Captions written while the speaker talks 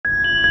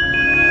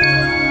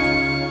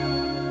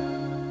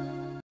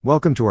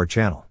Welcome to our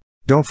channel.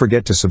 Don't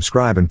forget to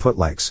subscribe and put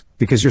likes,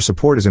 because your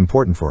support is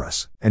important for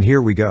us. And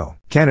here we go.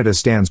 Canada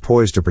stands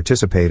poised to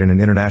participate in an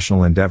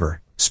international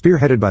endeavor,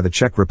 spearheaded by the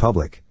Czech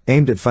Republic,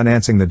 aimed at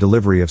financing the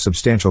delivery of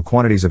substantial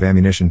quantities of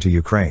ammunition to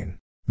Ukraine.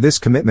 This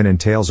commitment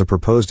entails a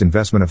proposed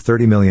investment of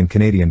 30 million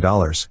Canadian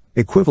dollars,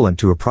 equivalent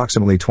to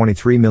approximately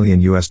 $23 million,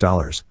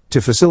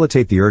 to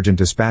facilitate the urgent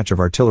dispatch of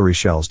artillery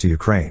shells to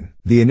Ukraine.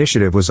 The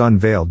initiative was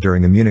unveiled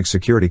during the Munich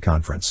Security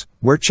Conference,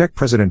 where Czech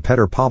President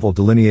Petr Pavel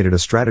delineated a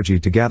strategy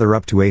to gather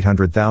up to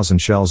 800,000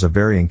 shells of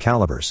varying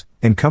calibers,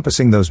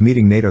 encompassing those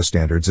meeting NATO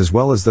standards as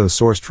well as those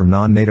sourced from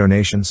non-NATO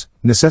nations,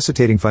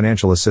 necessitating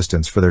financial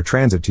assistance for their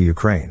transit to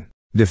Ukraine.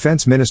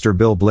 Defense Minister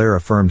Bill Blair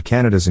affirmed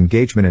Canada's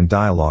engagement in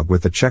dialogue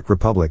with the Czech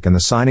Republic and the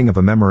signing of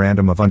a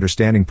memorandum of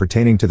understanding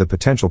pertaining to the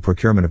potential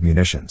procurement of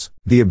munitions.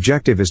 The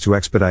objective is to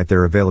expedite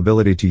their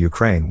availability to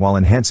Ukraine while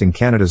enhancing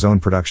Canada's own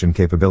production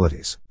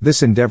capabilities.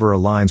 This endeavor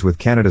aligns with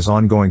Canada's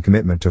ongoing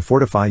commitment to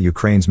fortify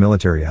Ukraine's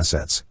military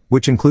assets,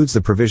 which includes the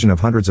provision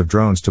of hundreds of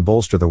drones to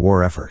bolster the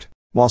war effort.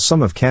 While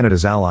some of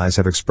Canada's allies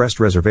have expressed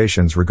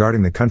reservations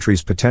regarding the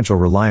country's potential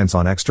reliance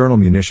on external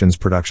munitions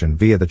production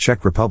via the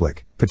Czech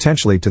Republic,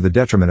 potentially to the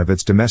detriment of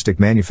its domestic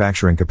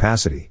manufacturing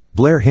capacity,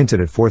 Blair hinted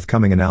at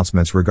forthcoming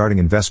announcements regarding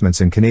investments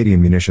in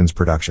Canadian munitions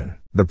production.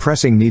 The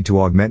pressing need to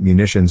augment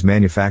munitions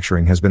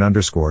manufacturing has been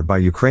underscored by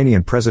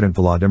Ukrainian President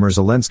Volodymyr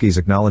Zelensky's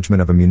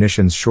acknowledgement of a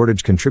munitions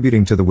shortage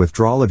contributing to the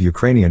withdrawal of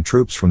Ukrainian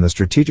troops from the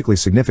strategically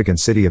significant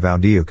city of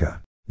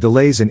Avdiivka.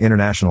 Delays in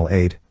international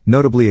aid,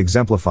 notably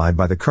exemplified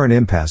by the current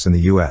impasse in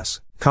the U.S.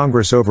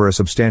 Congress over a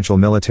substantial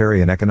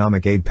military and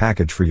economic aid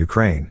package for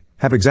Ukraine,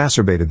 have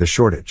exacerbated the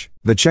shortage.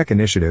 The Czech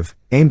initiative,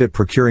 aimed at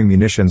procuring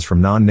munitions from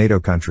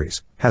non-NATO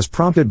countries, has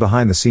prompted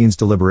behind-the-scenes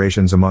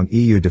deliberations among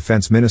EU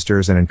defense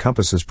ministers and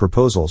encompasses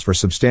proposals for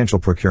substantial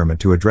procurement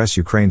to address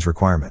Ukraine's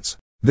requirements.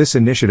 This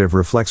initiative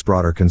reflects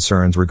broader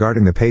concerns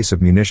regarding the pace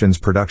of munitions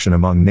production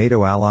among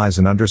NATO allies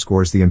and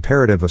underscores the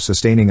imperative of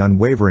sustaining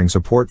unwavering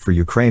support for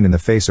Ukraine in the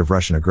face of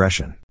Russian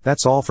aggression.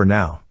 That's all for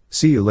now.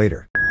 See you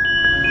later.